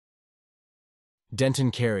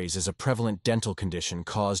Dentin caries is a prevalent dental condition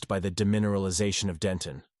caused by the demineralization of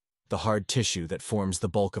dentin, the hard tissue that forms the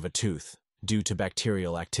bulk of a tooth, due to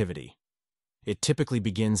bacterial activity. It typically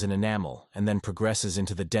begins in enamel and then progresses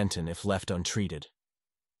into the dentin if left untreated.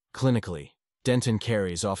 Clinically, dentin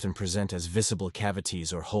caries often present as visible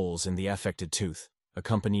cavities or holes in the affected tooth,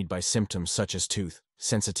 accompanied by symptoms such as tooth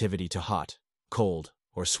sensitivity to hot, cold,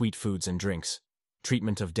 or sweet foods and drinks.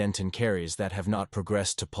 Treatment of dentin caries that have not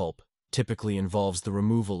progressed to pulp typically involves the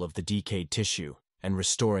removal of the decayed tissue and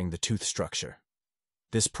restoring the tooth structure.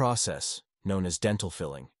 This process, known as dental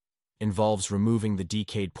filling, involves removing the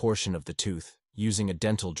decayed portion of the tooth using a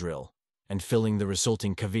dental drill and filling the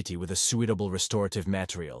resulting cavity with a suitable restorative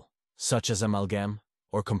material, such as amalgam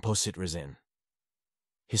or composite resin.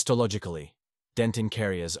 Histologically, dentin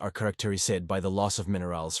caries are characterized by the loss of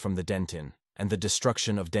minerals from the dentin and the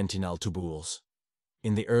destruction of dentinal tubules.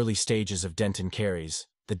 In the early stages of dentin caries,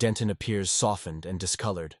 the dentin appears softened and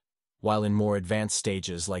discolored, while in more advanced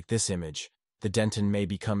stages like this image, the dentin may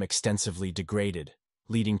become extensively degraded,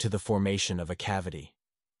 leading to the formation of a cavity.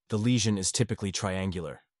 The lesion is typically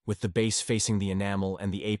triangular, with the base facing the enamel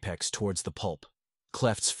and the apex towards the pulp.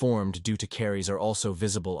 Clefts formed due to caries are also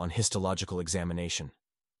visible on histological examination.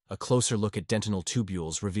 A closer look at dentinal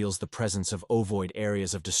tubules reveals the presence of ovoid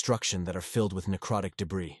areas of destruction that are filled with necrotic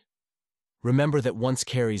debris. Remember that once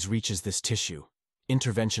caries reaches this tissue,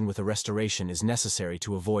 intervention with a restoration is necessary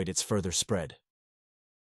to avoid its further spread.